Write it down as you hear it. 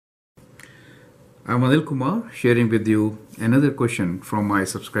I'm Anil Kumar sharing with you another question from my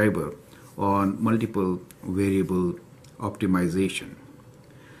subscriber on multiple variable optimization.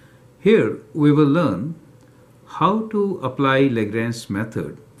 Here we will learn how to apply Lagrange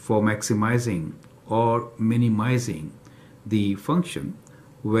method for maximizing or minimizing the function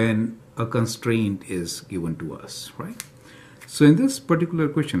when a constraint is given to us, right? So in this particular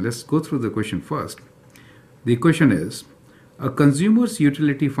question, let's go through the question first. The question is, a consumer's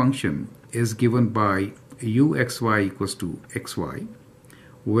utility function is given by uxy equals to xy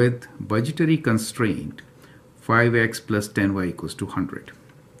with budgetary constraint 5x plus 10y equals to 100.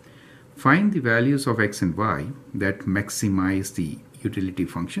 Find the values of x and y that maximize the utility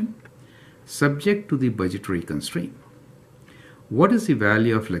function subject to the budgetary constraint. What is the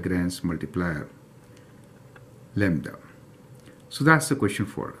value of Lagrange multiplier lambda? So that's the question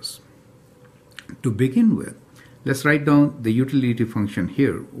for us. To begin with, let's write down the utility function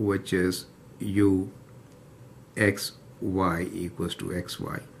here, which is uxy equals to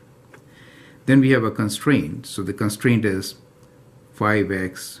xy. Then we have a constraint. So the constraint is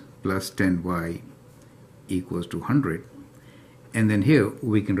 5x plus 10y equals to 100. And then here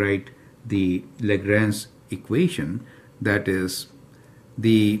we can write the Lagrange equation, that is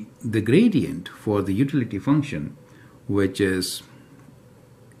the gradient for the utility function, which is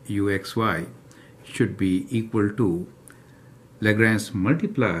uxy, should be equal to Lagrange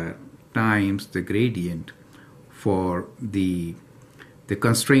multiplier times the gradient for the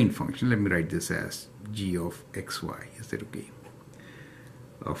constraint function. Let me write this as g of xy. Is that okay?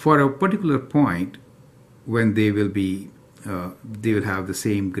 For a particular point, when they will have the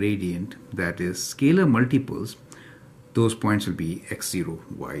same gradient, that is scalar multiples, those points will be x0,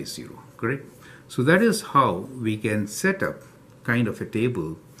 y0, correct? So that is how we can set up kind of a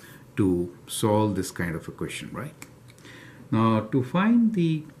table to solve this kind of a question, right? Now, to find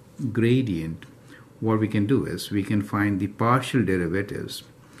the gradient, what we can do is we can find the partial derivatives.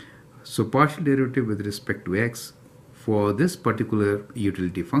 So partial derivative with respect to x for this particular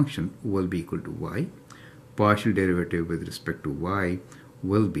utility function will be equal to y. Partial derivative with respect to y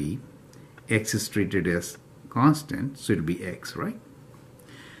will be x is treated as constant, so it will be x, right?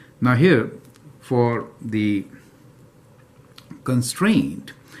 Now here, for the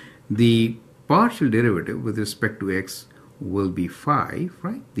constraint, the partial derivative with respect to x will be 5,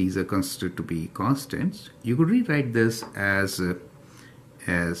 right? These are considered to be constants. You could rewrite this as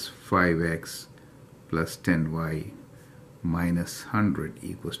 5x plus 10y minus 100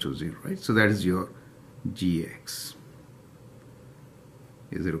 equals to 0, right? So that is your gx.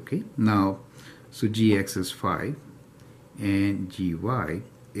 Is it okay? Now, so gx is 5 and gy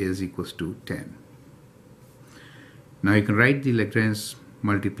is equals to 10. Now you can write the Lagrange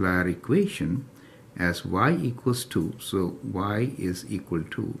multiplier equation as y equals 2, so y is equal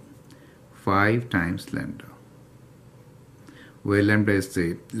to 5 times lambda, where lambda is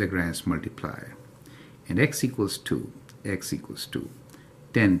the Lagrange multiplier, and x equals 2,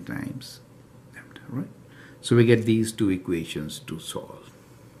 10 times lambda, right? So we get these two equations to solve.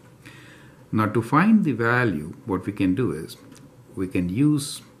 Now to find the value, what we can do is we can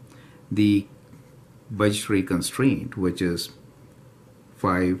use the budgetary constraint, which is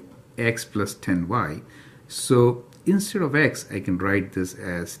 5x plus 10y. So instead of x, I can write this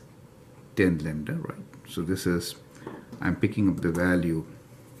as 10 lambda, right? So this is, I'm picking up the value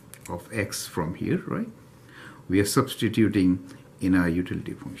of x from here, right? We are substituting in our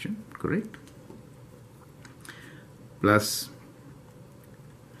utility function, correct? Plus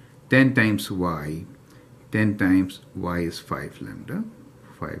 10 times y, 10 times y is 5 lambda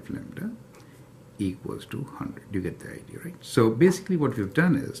equals to 100. You get the idea, right? So basically what we've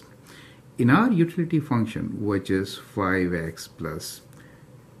done is, in our utility function, which is 5x plus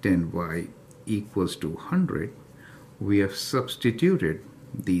 10y equals to 100, we have substituted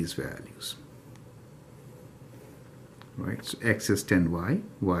these values, right? So x is 10y,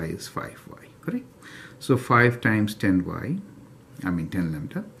 y is 5y, correct? So 5 times 10y, 10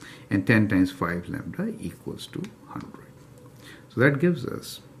 lambda, and 10 times 5 lambda equals to 100. So that gives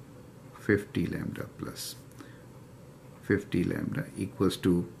us 50 lambda plus 50 lambda equals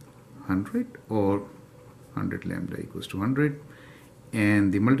to 100, or 100 lambda equals to 100,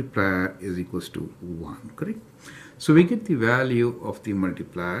 and the multiplier is equals to 1, correct? So we get the value of the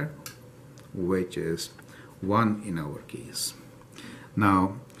multiplier, which is 1 in our case.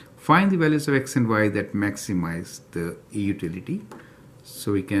 Now find the values of x and y that maximize the utility.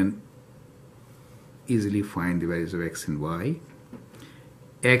 So we can easily find the values of x and y.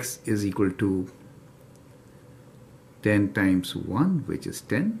 X is equal to 10 times 1, which is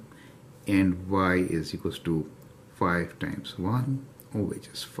 10, and y is equals to 5 times 1, which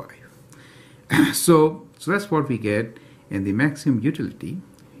is 5. So that's what we get. And the maximum utility,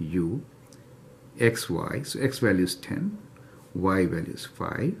 u, xy, so x value is 10, y value is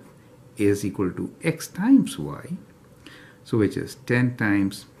 5, is equal to x times y, so which is 10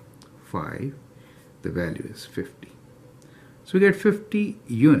 times 5, the value is 50. So we get 50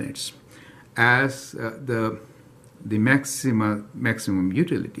 units as the maximum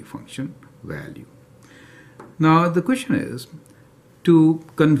utility function value. Now the question is to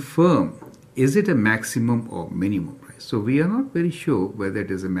confirm, is it a maximum or minimum, right? So we are not very sure whether it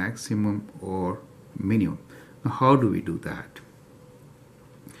is a maximum or minimum. Now how do we do that?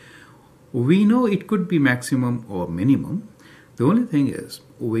 We know it could be maximum or minimum. The only thing is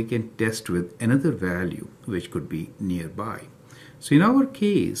we can test with another value which could be nearby. So in our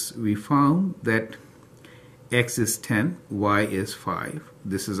case, we found that x is 10, y is 5.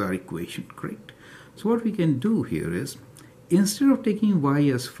 This is our equation, correct? So what we can do here is, instead of taking y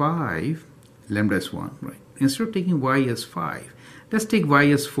as 5, lambda is 1, right? Instead of taking y as 5, let's take y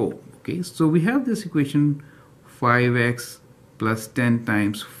as 4, okay? So we have this equation 5x plus 10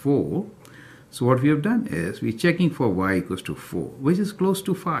 times 4. So what we have done is we're checking for y equals to 4, which is close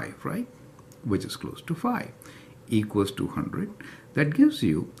to 5, right? Which is close to 5, equals to 100. That gives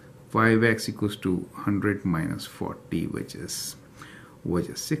you 5x equals to 100 minus 40, which is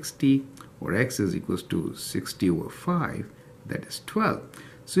 60, or x is equals to 60 over 5, that is 12.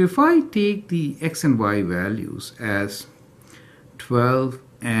 So if I take the x and y values as 12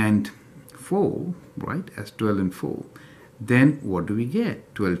 and 4, right, as 12 and 4, then what do we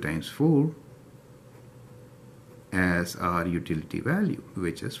get? 12 times 4 as our utility value,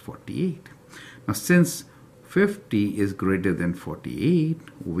 which is 48. Now since 50 is greater than 48,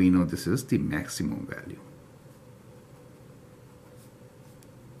 we know this is the maximum value.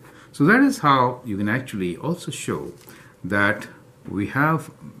 So that is how you can actually also show that we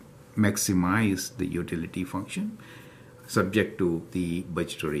have maximized the utility function subject to the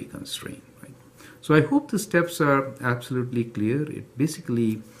budgetary constraint. Right? So I hope the steps are absolutely clear. It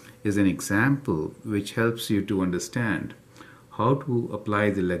basically is an example which helps you to understand how to apply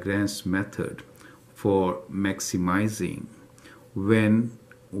the Lagrange method for maximizing when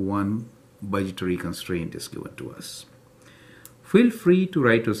one budgetary constraint is given to us. Feel free to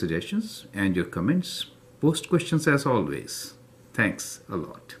write your suggestions and your comments. Post questions as always. Thanks a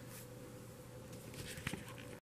lot.